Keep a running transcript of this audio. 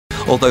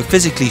Although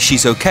physically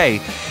she's okay,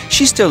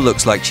 she still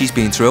looks like she's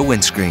been through a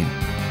windscreen.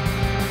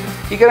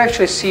 You can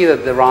actually see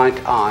that the right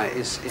eye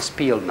is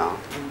peeled now.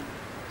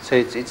 So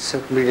it's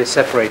really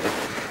separated.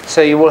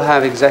 So you will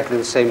have exactly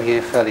the same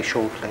here fairly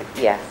shortly.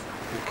 Yes.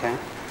 Okay.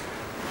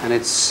 And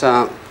it's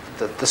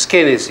the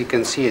skin, as you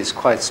can see, is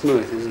quite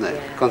smooth, isn't it?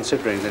 Yeah.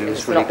 Considering that it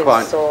was really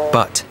quite.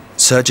 But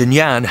Surgeon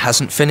Jan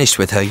hasn't finished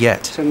with her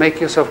yet. So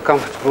make yourself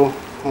comfortable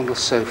on the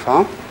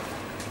sofa.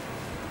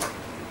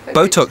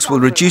 Botox will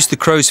reduce the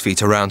crow's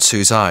feet around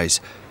Sue's eyes.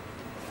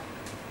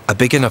 A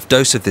big enough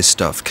dose of this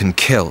stuff can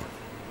kill.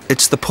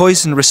 It's the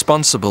poison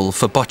responsible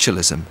for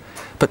botulism,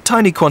 but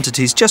tiny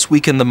quantities just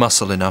weaken the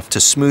muscle enough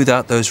to smooth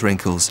out those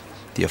wrinkles.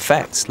 The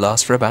effects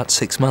last for about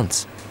 6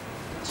 months.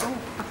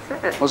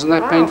 Wasn't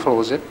that painful,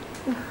 was it?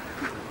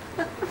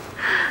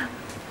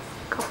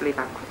 Can't believe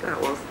how quick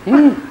that was.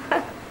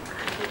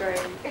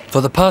 For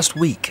the past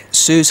week,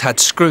 Sue's had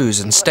screws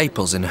and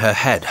staples in her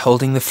head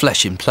holding the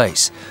flesh in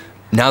place.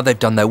 Now they've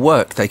done their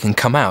work, they can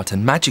come out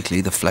and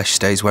magically the flesh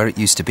stays where it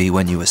used to be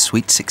when you were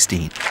sweet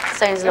 16.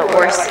 Sounds a lot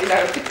worse.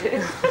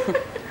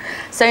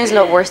 Sounds a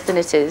lot worse than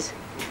it is.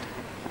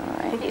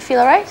 Alright. You feel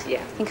alright?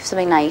 Yeah. Think of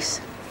something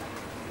nice.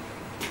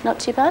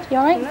 Not too bad? You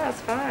alright? No, it's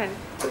fine.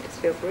 It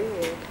just feels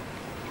weird.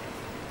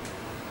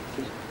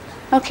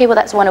 Okay, well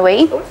that's one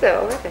away. Oh, is it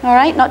already?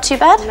 Alright, not too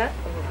bad? No.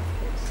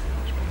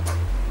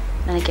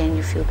 And again,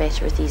 you feel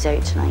better with these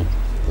out tonight.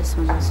 This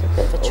one's a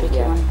bit of a tricky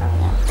one.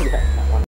 Yeah.